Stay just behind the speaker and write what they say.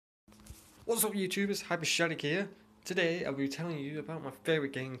What's up YouTubers, Hypersonic here. Today I'll be telling you about my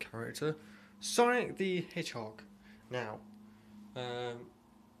favourite game character, Sonic the Hedgehog. Now,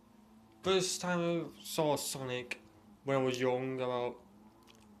 first time I saw Sonic when I was young, about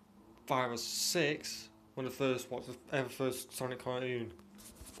 5 or 6, when I first watched the first Sonic cartoon.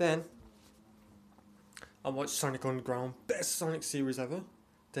 Then, I watched Sonic Underground, best Sonic series ever.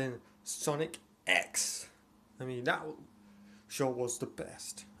 Then Sonic X. That show was the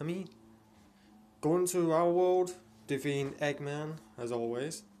best. Going to our world, defeating Eggman, as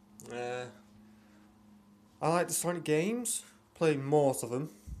always. I like the Sonic games, played most of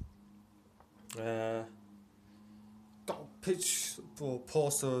them. Got a picture or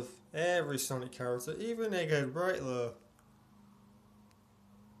poster of every Sonic character, even Egghead right there.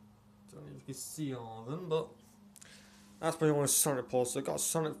 Don't know if you can see all of them, but that's my only Sonic poster. Got a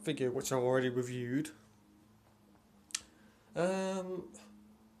Sonic figure which I've already reviewed.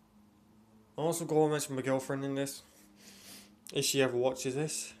 I'm also going to mention my girlfriend in this, if she ever watches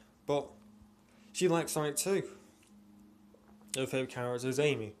this, but she likes Sonic too. Her favourite character is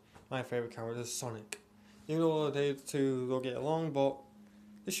Amy. My favourite character is Sonic. Even though they two don't get along, but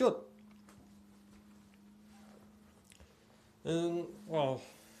they should. And, well,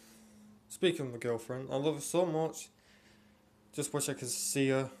 speaking of my girlfriend, I love her so much. Just wish I could see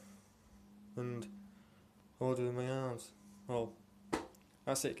her and hold her in my arms. Well,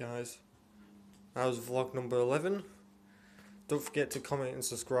 that's it guys. That was vlog number 11. Don't forget to comment and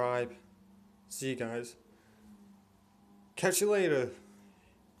subscribe. See you guys. Catch you later.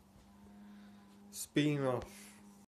 Speeding off.